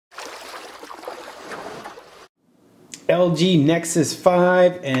LG Nexus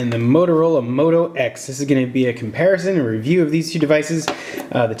 5 and the Motorola Moto X. This is going to be a comparison and review of these two devices,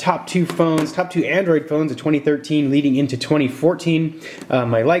 the top two Android phones of 2013 leading into 2014,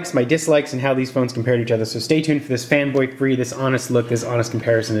 my likes, my dislikes, and how these phones compare to each other. So stay tuned for this fanboy-free, this honest look, this honest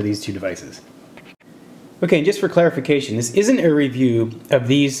comparison of these two devices. Okay, and just for clarification, this isn't a review of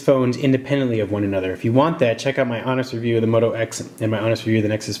these phones independently of one another. If you want that, check out my honest review of the Moto X and my honest review of the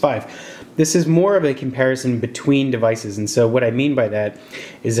Nexus 5. This is more of a comparison between devices, and so what I mean by that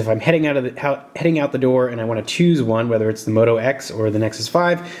is if I'm heading out the door and I want to choose one, whether it's the Moto X or the Nexus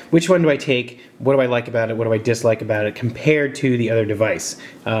 5, which one do I take? What do I like about it? What do I dislike about it compared to the other device?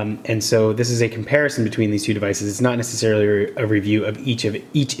 And so this is a comparison between these two devices. It's not necessarily a review of each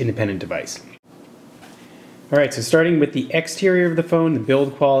independent device. Alright, so starting with the exterior of the phone, the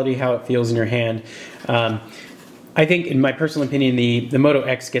build quality, how it feels in your hand. I think, in my personal opinion, the Moto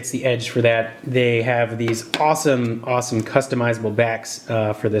X gets the edge for that. They have these awesome customizable backs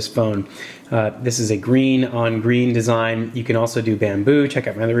for this phone. This is a green on green design. You can also do bamboo. Check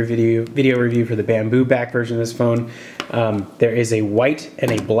out my other video review for the bamboo back version of this phone. There is a white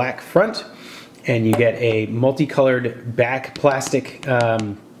and a black front, and you get a multicolored back plastic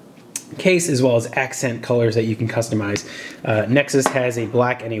case as well as accent colors that you can customize. Nexus has a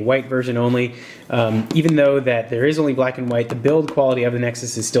black and a white version only. Even though that there is only black and white, the build quality of the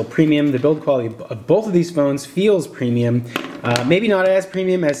Nexus is still premium. The build quality of both of these phones feels premium. Maybe not as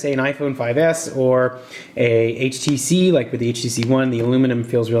premium as, say, an iPhone 5S or a HTC, like with the HTC One. The aluminum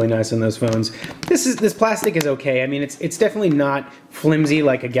feels really nice on those phones. This plastic is okay. I mean, it's definitely not flimsy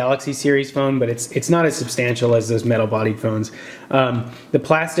like a Galaxy series phone, but it's not as substantial as those metal-bodied phones. The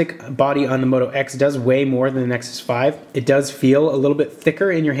plastic body on the Moto X does weigh more than the Nexus 5. It does feel a little bit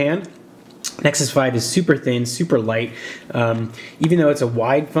thicker in your hand. Nexus 5 is super thin, super light. Even though it's a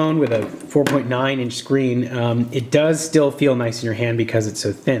wide phone with a 4.9-inch screen, it does still feel nice in your hand because it's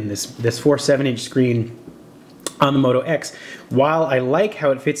so thin. This 4.7-inch screen on the Moto X, while I like how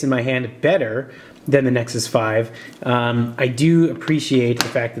it fits in my hand better than the Nexus 5, I do appreciate the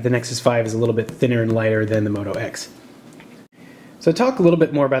fact that the Nexus 5 is a little bit thinner and lighter than the Moto X. So talk a little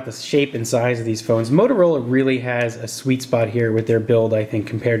bit more about the shape and size of these phones. Motorola really has a sweet spot here with their build, I think,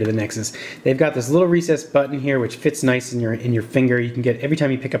 compared to the Nexus. They've got this little recessed button here which fits nice in your finger. You can get, every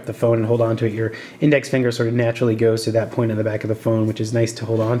time you pick up the phone and hold on to it, your index finger sort of naturally goes to that point on the back of the phone, which is nice to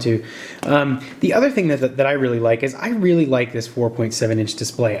hold on to. The other thing that I really like is I really like this 4.7-inch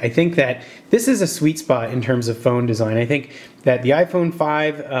display. I think that this is a sweet spot in terms of phone design. I think that the iPhone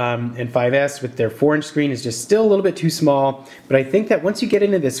 5 and 5S with their 4-inch screen is just still a little bit too small, but I think that once you get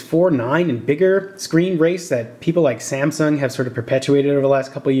into this 4.9 and bigger screen race that people like Samsung have sort of perpetuated over the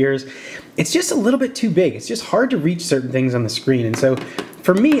last couple of years, it's just a little bit too big. It's just hard to reach certain things on the screen, and so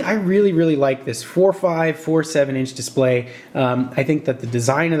for me, I really like this 4.5, 4.7-inch display. I think that the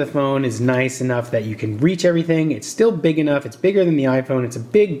design of the phone is nice enough that you can reach everything. It's still big enough. It's bigger than the iPhone. It's a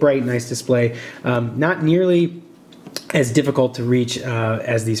big, bright, nice display. Not nearly as difficult to reach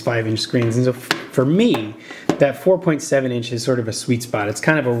as these 5-inch screens. And so for me, that 4.7-inch is sort of a sweet spot. It's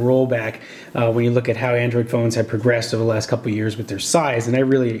kind of a rollback when you look at how Android phones have progressed over the last couple of years with their size, and I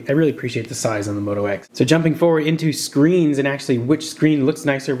really appreciate the size on the Moto X. So jumping forward into screens and actually which screen looks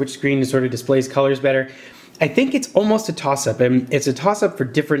nicer, which screen sort of displays colors better, I think it's almost a toss-up, and it's a toss-up for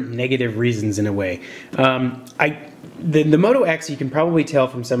different negative reasons in a way. The Moto X, you can probably tell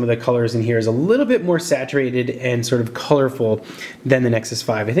from some of the colors in here, is a little bit more saturated and sort of colorful than the Nexus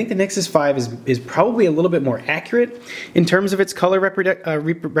 5. I think the Nexus 5 is probably a little bit more accurate in terms of its color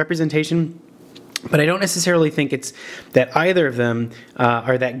representation. But I don't necessarily think it's that either of them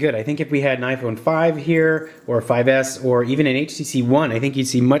are that good. I think if we had an iPhone 5 here, or a 5S, or even an HTC One, I think you'd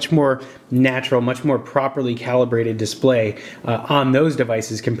see much more natural, much more properly calibrated display on those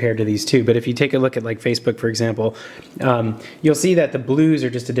devices compared to these two. But if you take a look at like Facebook, for example, you'll see that the blues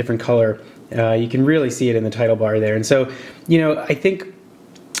are just a different color. You can really see it in the title bar there. And so, you know, I think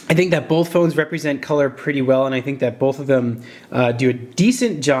that both phones represent color pretty well, and I think that both of them do a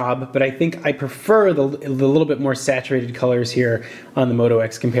decent job, but I think I prefer the little bit more saturated colors here on the Moto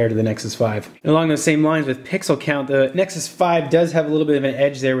X compared to the Nexus 5. And along those same lines with pixel count, the Nexus 5 does have a little bit of an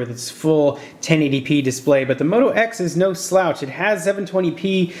edge there with its full 1080p display, but the Moto X is no slouch. It has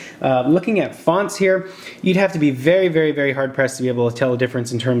 720p. Looking at fonts here, you'd have to be very hard-pressed to be able to tell a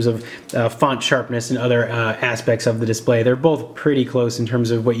difference in terms of font sharpness and other aspects of the display. They're both pretty close in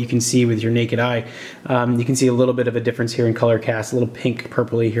terms of what you can see with your naked eye. You can see a little bit of a difference here in color cast, a little pink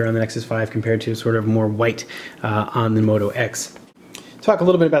purpley here on the Nexus 5 compared to sort of more white on the Moto X. talk a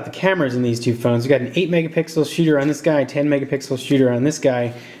little bit about the cameras in these two phones. We've got an 8 megapixel shooter on this guy, 10 megapixel shooter on this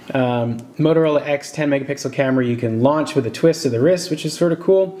guy. Motorola X 10 megapixel camera you can launch with a twist of the wrist, which is sort of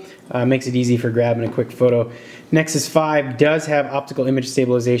cool. Makes it easy for grabbing a quick photo. Nexus 5 does have optical image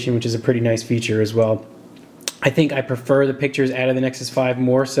stabilization, which is a pretty nice feature as well. I think I prefer the pictures out of the Nexus 5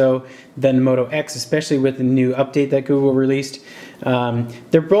 more so than the Moto X, especially with the new update that Google released.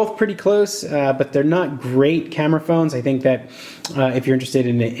 They're both pretty close, but they're not great camera phones. I think that if you're interested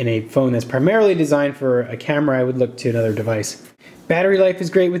in a phone that's primarily designed for a camera, I would look to another device. Battery life is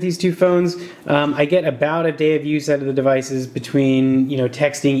great with these two phones. I get about a day of use out of the devices between,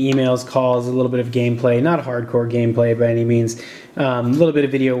 texting, emails, calls, a little bit of gameplay, not hardcore gameplay by any means, a little bit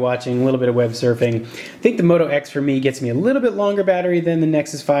of video watching, a little bit of web surfing. I think the Moto X for me gets me a little bit longer battery than the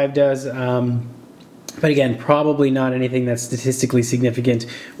Nexus 5 does. But again, probably not anything that's statistically significant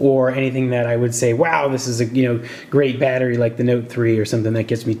or anything that I would say, wow, this is a great battery like the Note 3 or something that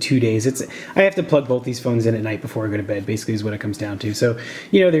gets me 2 days. I have to plug both these phones in at night before I go to bed, basically is what it comes down to. So,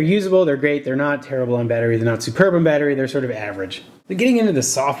 they're usable, they're great, they're not terrible on battery, they're not superb on battery, they're sort of average. But getting into the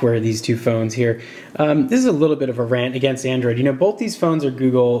software of these two phones here, this is a little bit of a rant against Android. Both these phones are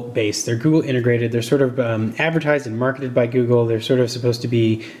Google based, they're Google integrated, they're sort of advertised and marketed by Google, they're sort of supposed to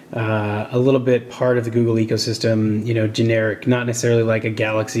be a little bit part of the Google ecosystem, generic, not necessarily like a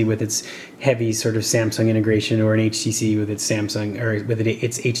Galaxy with its heavy sort of Samsung integration or an HTC with its Samsung or with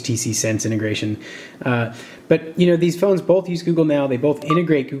its HTC Sense integration. But these phones both use Google Now. They both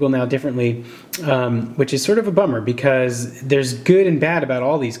integrate Google Now differently, which is sort of a bummer because there's good and bad about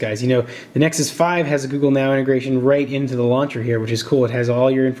all these guys. The Nexus 5 has a Google Now integration right into the launcher here, which is cool. It has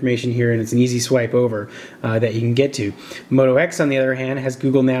all your information here, and it's an easy swipe over that you can get to. Moto X, on the other hand, has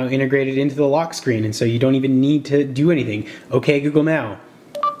Google Now integrated into the lock screen, and so you don't even need to do anything. Okay, Google Now.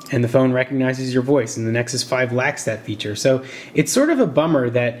 And the phone recognizes your voice, and the Nexus 5 lacks that feature. So it's sort of a bummer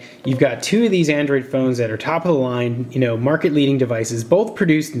that you've got two of these Android phones that are top of the line, market-leading devices, both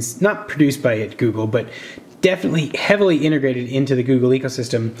produced, not produced by Google, but definitely heavily integrated into the Google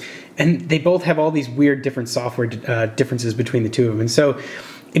ecosystem, and they both have all these weird different software differences between the two of them. And so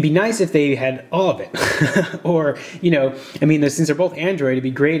it'd be nice if they had all of it. Or, since they're both Android, it'd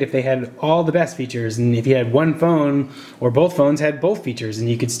be great if they had all the best features, and if you had one phone or both phones had both features and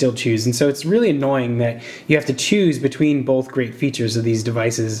you could still choose. And so it's really annoying that you have to choose between both great features of these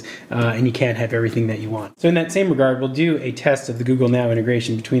devices and you can't have everything that you want. So in that same regard, we'll do a test of the Google Now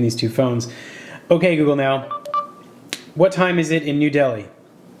integration between these two phones. Okay, Google Now, what time is it in New Delhi?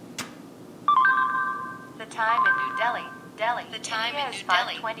 The time in New Delhi. The time in New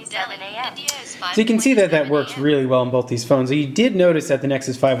Delhi. 5:27 a.m. So you can see that works really well on both these phones. So you did notice that the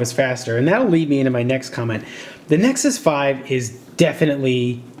Nexus 5 was faster, and that'll lead me into my next comment. The Nexus 5 is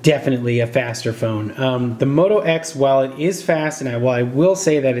definitely a faster phone. The Moto X, while it is fast, and I will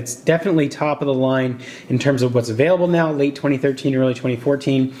say that it's definitely top of the line in terms of what's available now, late 2013, early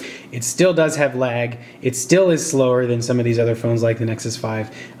 2014, it still does have lag. It still is slower than some of these other phones like the Nexus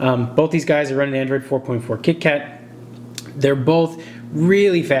 5. Both these guys are running Android 4.4 KitKat. They're both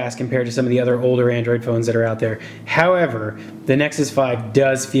really fast compared to some of the other older Android phones that are out there. However, the Nexus 5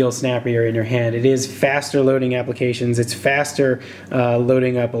 does feel snappier in your hand. It is faster loading applications. It's faster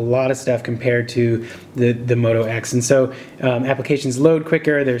loading up a lot of stuff compared to the Moto X. And so applications load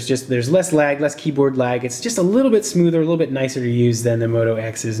quicker. There's less lag, less keyboard lag. It's just a little bit smoother, a little bit nicer to use than the Moto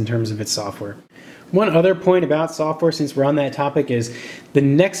X is in terms of its software. One other point about software, since we're on that topic, is the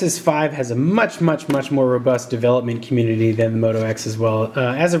Nexus 5 has a much more robust development community than the Moto X as well.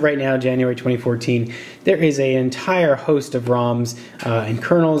 As of right now, January 2014, there is an entire host of ROMs and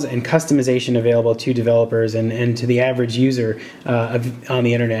kernels and customization available to developers and to the average user on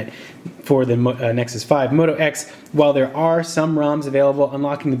the internet for the Nexus 5. Moto X, while there are some ROMs available,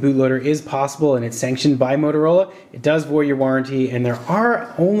 unlocking the bootloader is possible and it's sanctioned by Motorola. It does void your warranty, and there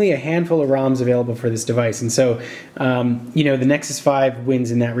are only a handful of ROMs available for this device. And so, the Nexus 5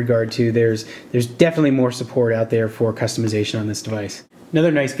 wins in that regard too. There's definitely more support out there for customization on this device.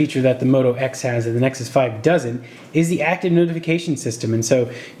 Another nice feature that the Moto X has that the Nexus 5 doesn't is the active notification system. And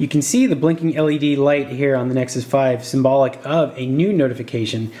so you can see the blinking LED light here on the Nexus 5, symbolic of a new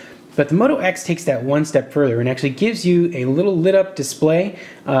notification. But the Moto X takes that one step further and actually gives you a little lit up display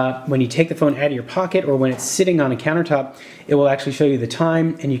when you take the phone out of your pocket or when it's sitting on a countertop. It will actually show you the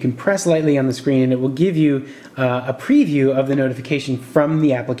time, and you can press lightly on the screen and it will give you a preview of the notification from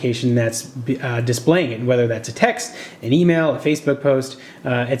the application that's displaying it, whether that's a text, an email, a Facebook post,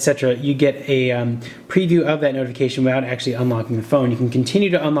 etc. You get a preview of that notification without actually unlocking the phone. You can continue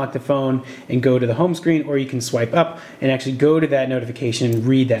to unlock the phone and go to the home screen, or you can swipe up and actually go to that notification and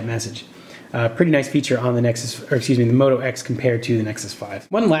read that message. Pretty nice feature on the Nexus, or excuse me, the Moto X compared to the Nexus 5.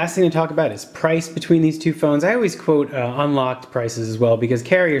 One last thing to talk about is price between these two phones. I always quote unlocked prices as well, because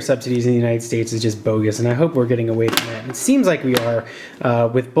carrier subsidies in the United States is just bogus, and I hope we're getting away from that. And it seems like we are,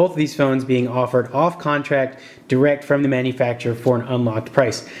 with both of these phones being offered off contract, direct from the manufacturer for an unlocked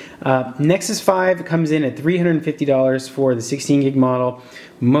price. Nexus 5 comes in at $350 for the 16 gig model.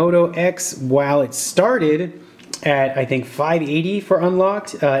 Moto X, while it started at I think $580 for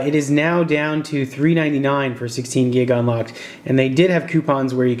unlocked, it is now down to $399 for 16 gig unlocked, and they did have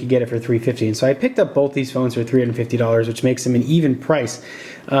coupons where you could get it for $350. And so I picked up both these phones for $350, which makes them an even price.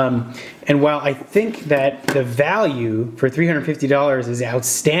 And while I think that the value for $350 is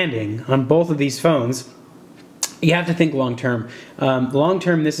outstanding on both of these phones, you have to think long term. Long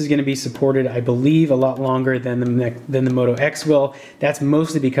term, this is going to be supported, I believe, a lot longer than the Moto X will. That's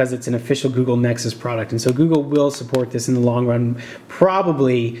mostly because it's an official Google Nexus product, and so Google will support this in the long run,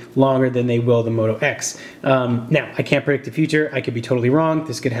 probably longer than they will the Moto X. Now, I can't predict the future. I could be totally wrong.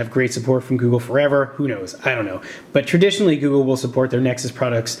 This could have great support from Google forever. Who knows? I don't know. But traditionally, Google will support their Nexus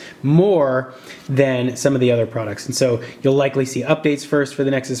products more than some of the other products, and so you'll likely see updates first for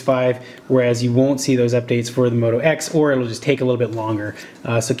the Nexus 5, whereas you won't see those updates for the Moto X, or it'll just take a little bit longer.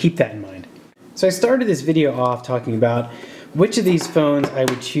 So keep that in mind. So I started this video off talking about which of these phones I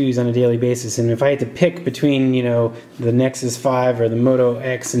would choose on a daily basis, and if I had to pick between, you know, the Nexus 5 or the Moto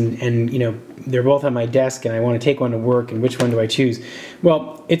X, and you know, they're both on my desk and I want to take one to work, and which one do I choose?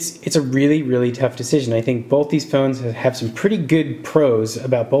 Well, it's a really, really tough decision. I think both these phones have some pretty good pros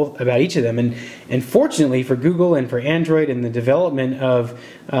about each of them, and fortunately for Google and for Android and the development of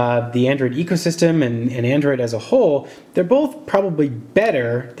the Android ecosystem and Android as a whole, they're both probably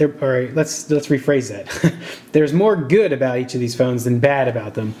better. Let's rephrase that. There's more good about each of these phones than bad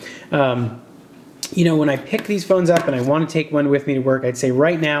about them. You know, when I pick these phones up and I want to take one with me to work, I'd say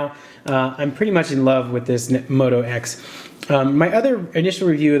right now I'm pretty much in love with this Moto X. My other initial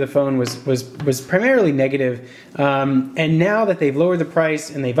review of the phone was primarily negative, and now that they've lowered the price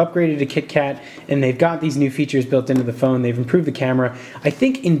and they've upgraded to KitKat and they've got these new features built into the phone, they've improved the camera. I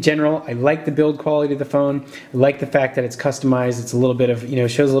think in general I like the build quality of the phone. I like the fact that it's customized. It's a little bit of, you know,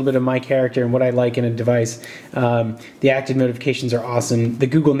 shows a little bit of my character and what I like in a device. The active notifications are awesome. The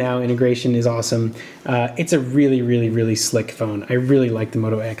Google Now integration is awesome. It's a really, really, really slick phone. I really like the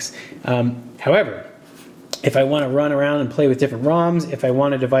Moto X. However, if I want to run around and play with different ROMs, if I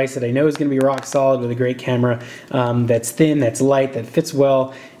want a device that I know is going to be rock solid with a great camera, that's thin, that's light, that fits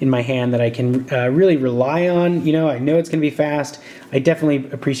well in my hand, that I can really rely on, you know, I know it's going to be fast, I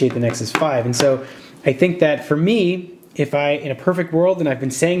definitely appreciate the Nexus 5. And so I think that for me, if in a perfect world, and I've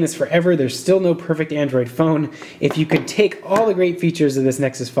been saying this forever, there's still no perfect Android phone. If you could take all the great features of this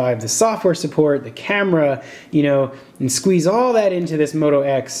Nexus 5, the software support, the camera, you know, and squeeze all that into this Moto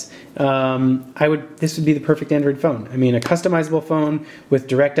X, this would be the perfect Android phone. I mean, a customizable phone with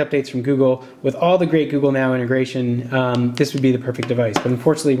direct updates from Google, with all the great Google Now integration, this would be the perfect device. But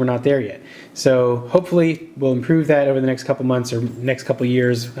unfortunately, we're not there yet. So hopefully, we'll improve that over the next couple months or next couple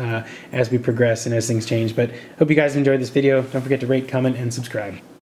years as we progress and as things change. But hope you guys enjoyed this video. Don't forget to rate, comment, and subscribe.